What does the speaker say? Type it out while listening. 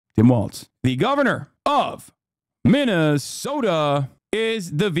Tim Walz. The governor of Minnesota is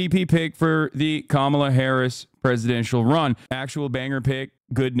the VP pick for the Kamala Harris presidential run. Actual banger pick.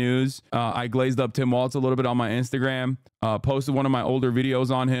 Good news. I glazed up Tim Walz a little bit on my Instagram. Posted one of my older videos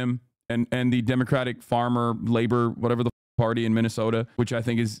on him and the Democratic Farmer Labor, whatever the party in Minnesota, which I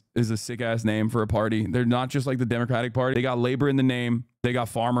think is a sick ass name for a party. They're not just like the Democratic Party. They got labor in the name. They got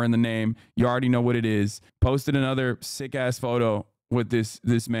farmer in the name. You already know what it is. Posted another sick ass photo with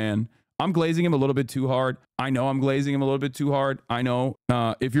this man. I'm glazing him a little bit too hard. I know I'm glazing him a little bit too hard. I know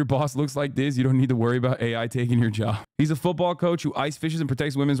if your boss looks like this, you don't need to worry about AI taking your job. He's a football coach who ice fishes and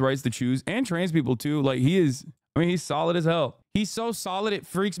protects women's rights to choose and trans people too. Like he's solid as hell. He's so solid, it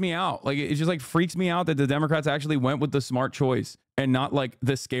freaks me out. Like it just like freaks me out that the Democrats actually went with the smart choice and not like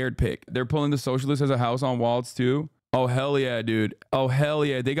the scared pick. They're pulling the socialists as a house on Walz too. Oh, hell yeah, dude. Oh, hell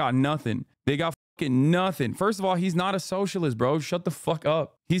yeah. They got nothing. They got fucking nothing. First of all, he's not a socialist, bro. Shut the fuck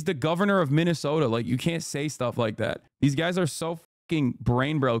up. He's the governor of Minnesota. Like, you can't say stuff like that. These guys are so fucking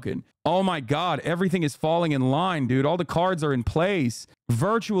brain broken. Oh my God. Everything is falling in line, dude. All the cards are in place.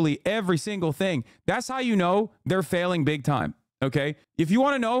 Virtually every single thing. That's how you know they're failing big time. Okay. If you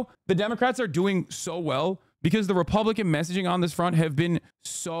want to know, the Democrats are doing so well because the Republican messaging on this front have been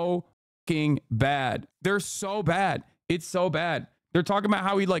so fucking bad. They're so bad. It's so bad. They're talking about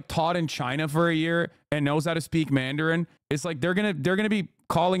how he like taught in China for a year and knows how to speak Mandarin. It's like they're gonna be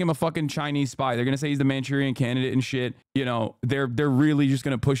calling him a fucking Chinese spy. They're gonna say he's the Manchurian candidate and shit. You know, they're really just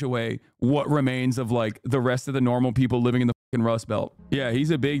gonna push away what remains of like the rest of the normal people living in the fucking Rust Belt. Yeah,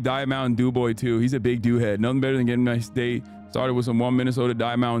 he's a big Diet Mountain Dew boy too. He's a big dew head. Nothing better than getting a nice day started with some one Minnesota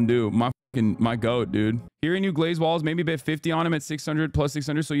Diet Mountain Dew. My goat, dude. Hearing you glaze Walz, maybe bet 50 on him at 600 plus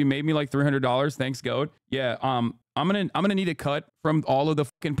 600. So you made me like $300. Thanks, goat. Yeah. I'm gonna need a cut from all of the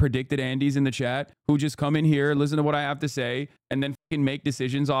fucking predicted Andes in the chat who just come in here, listen to what I have to say, and then fucking make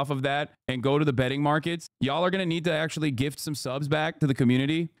decisions off of that and go to the betting markets. Y'all are gonna need to actually gift some subs back to the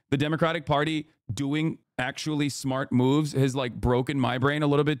community. The Democratic Party doing actually smart moves has like broken my brain a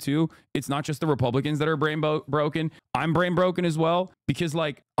little bit too. It's not just the Republicans that are brain broken. I'm brain broken as well because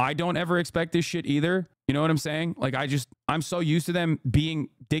like I don't ever expect this shit either. You know what I'm saying? Like I'm so used to them being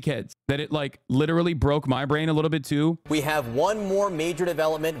dickheads that it like literally broke my brain a little bit too. We have one more major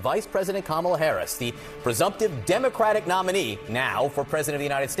development. Vice President Kamala Harris, the presumptive Democratic nominee now for President of the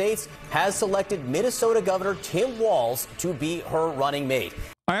United States, has selected Minnesota Governor Tim Walz to be her running mate.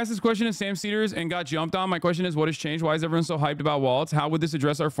 I asked this question to Sam Cedars and got jumped on. My question is, what has changed? Why is everyone so hyped about Walz? How would this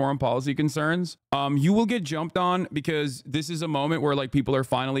address our foreign policy concerns? You will get jumped on because this is a moment where like people are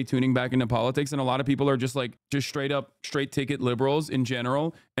finally tuning back into politics, and a lot of people are just straight ticket liberals in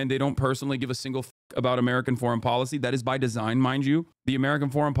general, and they don't personally give a single fuck about American foreign policy. That is by design, mind you. The American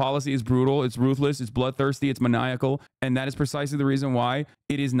foreign policy is brutal, it's ruthless, it's bloodthirsty, it's maniacal, and that is precisely the reason why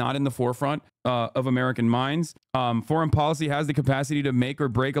it is not in the forefront of American minds. Foreign policy has the capacity to make or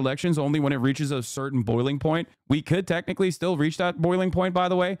break elections only when it reaches a certain boiling point. We could technically still reach that boiling point, by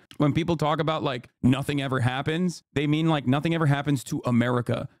the way. When people talk about like nothing ever happens, they mean like nothing ever happens to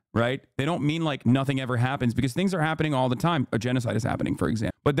America, right? They don't mean like nothing ever happens because things are happening all the time. A genocide is happening, for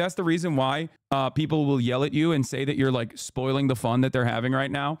example. But that's the reason why people will yell at you and say that you're like spoiling the fun that they're having right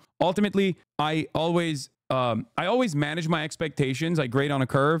now. Ultimately, I always manage my expectations. I grade on a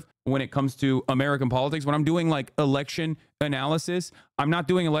curve when it comes to American politics. When I'm doing like election analysis, I'm not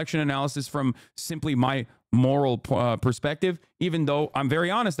doing election analysis from simply my moral perspective, even though I'm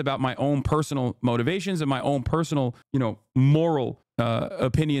very honest about my own personal motivations and my own personal, moral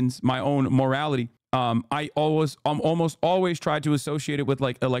opinions, my own morality. I almost always try to associate it with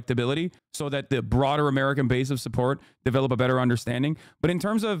like electability so that the broader American base of support develop a better understanding. But in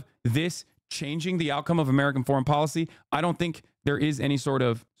terms of this changing the outcome of American foreign policy, I don't think there is any sort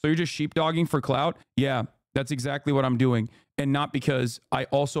of, so you're just sheepdogging for clout? Yeah, that's exactly what I'm doing. And not because I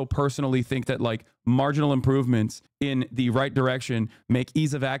also personally think that like marginal improvements in the right direction make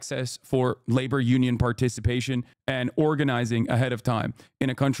ease of access for labor union participation and organizing ahead of time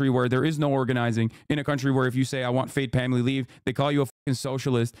in a country where there is no organizing, in a country where if you say I want paid family leave, they call you a fucking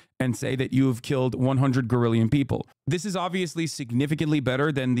socialist and say that you have killed 100 guerrillion people. This is obviously significantly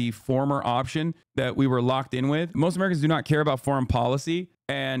better than the former option that we were locked in with. Most Americans do not care about foreign policy.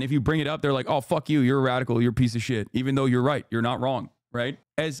 And if you bring it up, they're like, oh, fuck you. You're a radical. You're a piece of shit. Even though you're right. You're not wrong. Right.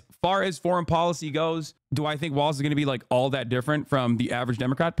 As far as foreign policy goes, do I think Walz is going to be like all that different from the average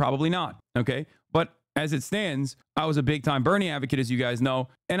Democrat? Probably not. OK, but as it stands, I was a big time Bernie advocate, as you guys know.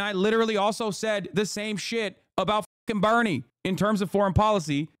 And I literally also said the same shit about fucking Bernie in terms of foreign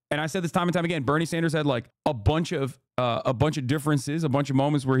policy. And I said this time and time again, Bernie Sanders had like a bunch of a bunch of differences, a bunch of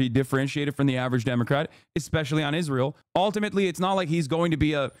moments where he differentiated from the average Democrat, especially on Israel. Ultimately, it's not like he's going to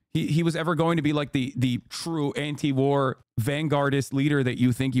be he was ever going to be like the true anti-war vanguardist leader that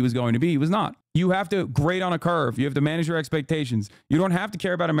you think he was going to be. He was not. You have to grade on a curve. You have to manage your expectations. You don't have to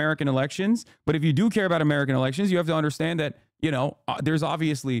care about American elections, but if you do care about American elections, you have to understand that, you know, there's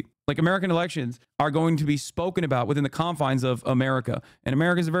obviously, like, American elections are going to be spoken about within the confines of America. And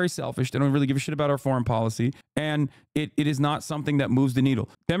Americans are very selfish. They don't really give a shit about our foreign policy. And it is not something that moves the needle.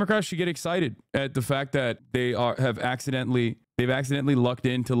 Democrats should get excited at the fact that they've accidentally lucked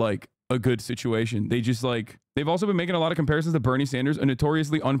into like a good situation. They've also been making a lot of comparisons to Bernie Sanders, a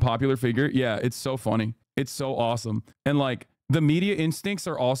notoriously unpopular figure. Yeah, it's so funny. It's so awesome. And like, the media instincts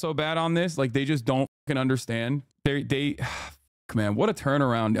are also bad on this. Like, they just don't fucking understand. Man, what a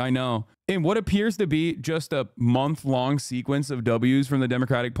turnaround. I know. In what appears to be just a month-long sequence of W's from the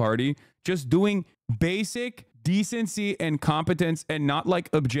Democratic Party, just doing basic decency and competence and not like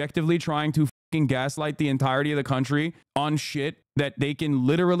objectively trying to fucking gaslight the entirety of the country on shit that they can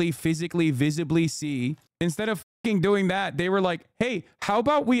literally, physically, visibly see. Instead of fucking doing that, they were like, hey, how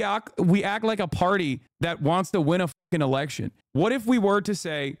about we act like a party that wants to win a fucking election? What if we were to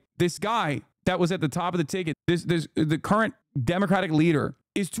say, this guy that was at the top of the ticket, the current Democratic leader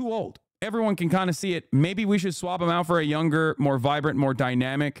is too old. Everyone can kind of see it. Maybe we should swap him out for a younger, more vibrant, more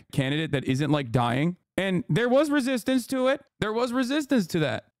dynamic candidate that isn't like dying. And there was resistance to it. There was resistance to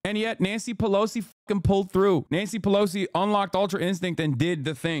that. And yet Nancy Pelosi fucking pulled through. Nancy Pelosi unlocked Ultra Instinct and did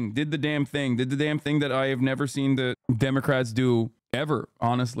the damn thing that I have never seen the Democrats do ever,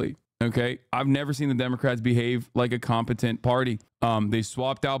 honestly. Okay, I've never seen the Democrats behave like a competent party. They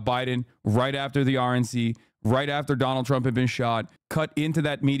swapped out Biden right after the RNC, right after Donald Trump had been shot, cut into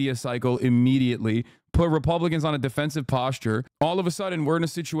that media cycle immediately, put Republicans on a defensive posture. All of a sudden, we're in a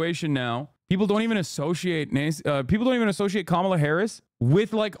situation now. People don't even associate Kamala Harris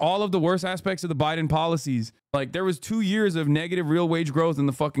with like all of the worst aspects of the Biden policies. Like, there was 2 years of negative real wage growth in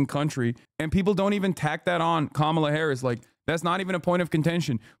the fucking country, and people don't even tack that on Kamala Harris. Like, that's not even a point of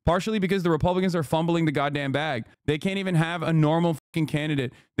contention, partially because the Republicans are fumbling the goddamn bag. They can't even have a normal fucking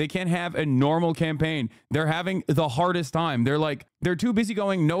candidate. They can't have a normal campaign. They're having the hardest time. They're too busy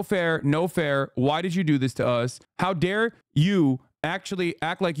going, no fair, no fair. Why did you do this to us? How dare you actually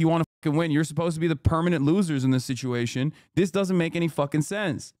act like you want to fucking win? You're supposed to be the permanent losers in this situation. This doesn't make any fucking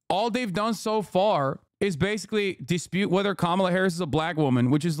sense. All they've done so far is basically dispute whether Kamala Harris is a black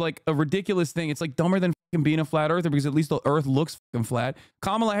woman, which is like a ridiculous thing. It's like dumber than fucking being a flat earther, because at least the earth looks fucking flat.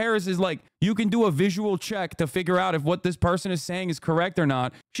 Kamala Harris is like, you can do a visual check to figure out if what this person is saying is correct or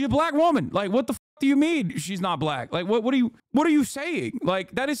not. She's a black woman. Like, what the fuck do you mean she's not black? Like, what are you saying?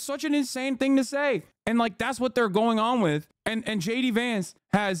 Like, that is such an insane thing to say. And like, that's what they're going on with. And JD Vance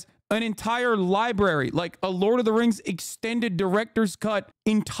has an entire library, like a Lord of the Rings extended director's cut,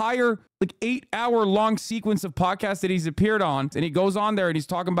 entire like 8-hour-long sequence of podcasts that he's appeared on. And he goes on there and he's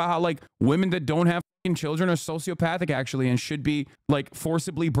talking about how like women that don't have children are sociopathic actually and should be like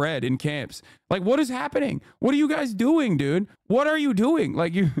forcibly bred in camps. Like, what is happening? What are you guys doing, dude? What are you doing?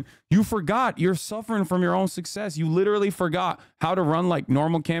 Like, you forgot. You're suffering from your own success. You literally forgot how to run like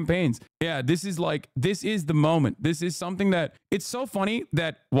normal campaigns. Yeah, this is the moment. This is something that, it's so funny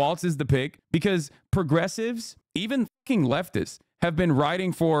that Walz is the pick, because progressives, even fucking leftists, have been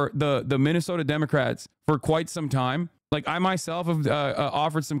writing for the Minnesota Democrats for quite some time. Like, I myself have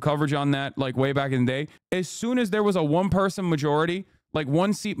offered some coverage on that, like way back in the day. As soon as there was a one-person majority, like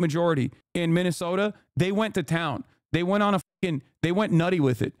one-seat majority in Minnesota, they went to town. They went nutty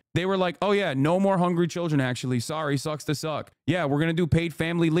with it. They were like, oh yeah, no more hungry children, actually. Sorry, sucks to suck. Yeah, we're going to do paid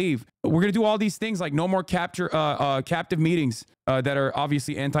family leave. We're going to do all these things, like no more captive meetings that are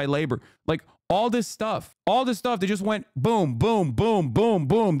obviously anti-labor. Like, all this stuff, they just went boom, boom, boom, boom,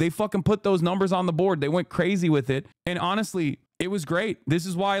 boom. They fucking put those numbers on the board. They went crazy with it. And honestly, it was great. This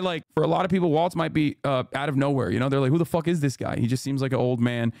is why, like, for a lot of people, Walz might be out of nowhere. You know, they're like, who the fuck is this guy? He just seems like an old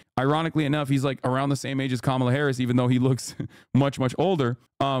man. Ironically enough, he's like around the same age as Kamala Harris, even though he looks much, much older.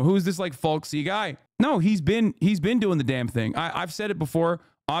 Who's this like folksy guy? No, he's been doing the damn thing. I've said it before.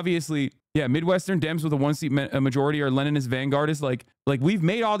 Obviously, yeah, Midwestern Dems with a one-seat majority are Leninist vanguardists. Like we've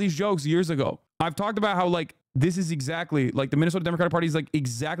made all these jokes years ago. I've talked about how like this is exactly like the Minnesota Democratic Party is like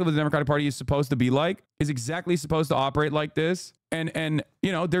exactly what the Democratic Party is supposed to be like, is exactly supposed to operate like this. And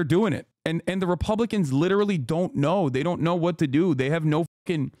you know, they're doing it. And the Republicans literally don't know. They don't know what to do. They have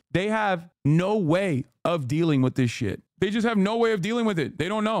no way of dealing with this shit. They just have no way of dealing with it. They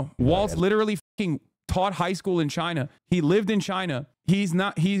don't know. Walz literally fucking taught high school in China. He lived in China. He's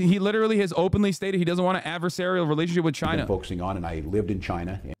not, he literally has openly stated he doesn't want an adversarial relationship with China. I've been focusing on, and I lived in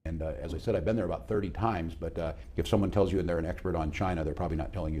China, and as I said, I've been there about 30 times, but if someone tells you they're an expert on China, they're probably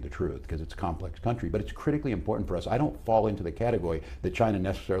not telling you the truth, because it's a complex country, but it's critically important for us. I don't fall into the category that China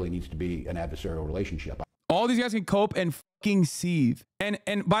necessarily needs to be an adversarial relationship. All these guys can cope and fucking seethe. And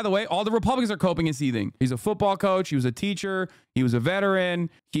by the way, all the Republicans are coping and seething. He's a football coach. He was a teacher. He was a veteran.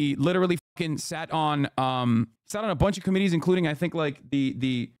 He literally fucking sat on a bunch of committees, including I think like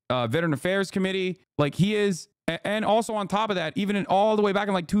the Veteran Affairs Committee. Like he is, and also on top of that, even in all the way back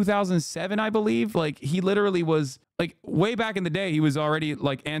in like 2007, I believe, like he literally was like way back in the day, he was already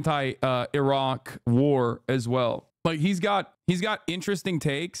like anti-Iraq war as well. Like he's got interesting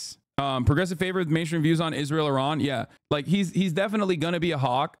takes. Progressive favor with mainstream views on Israel, Iran. Yeah. Like he's definitely going to be a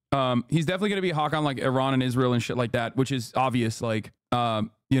hawk. He's definitely going to be a hawk on like Iran and Israel and shit like that, which is obvious. Like,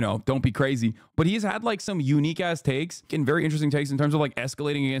 you know, don't be crazy. But he's had like some unique ass takes and very interesting takes in terms of like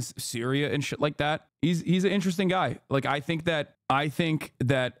escalating against Syria and shit like that. He's an interesting guy. Like, I think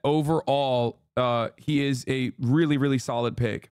that overall, he is a really, really solid pick.